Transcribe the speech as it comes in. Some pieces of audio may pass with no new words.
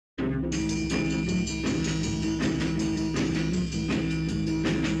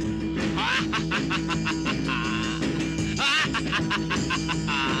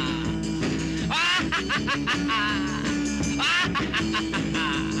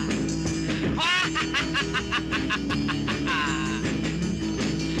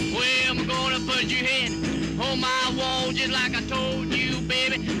just like I told you,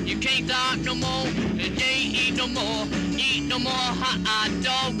 baby. You can't stop no more. You can't eat no more. Eat no more hot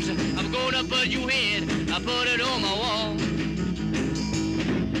dogs. I'm gonna put your head. I put it on my wall.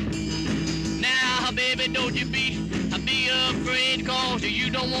 Now, baby, don't you be afraid, cause you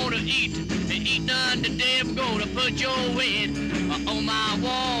don't wanna eat none today. I'm gonna put your head on my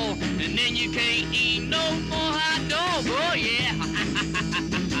wall, and then you can't eat no more hot dogs. Oh yeah.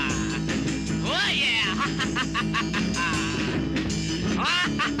 Oh yeah.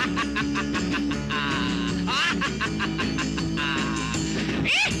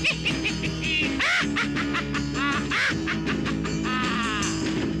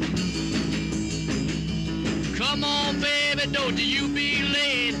 Come on, baby, don't you be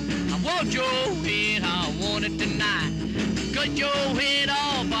late. I want your head, I want it tonight. Cut your head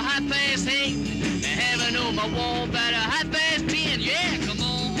off at 8:30, and have it on my wall by 10:30. Yeah, come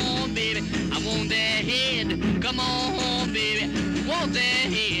on, baby, I want that head. Come on, baby, I want that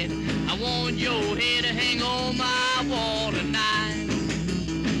head. I want your head to hang on my wall tonight.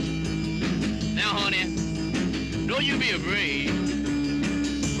 Now, honey, don't you be afraid,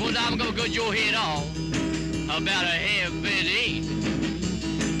 cause I'm gonna cut your head off about 7:30.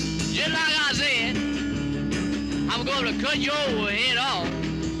 Just like I said, I'm gonna cut your head off.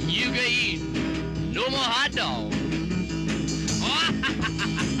 You can eat no more hot dogs.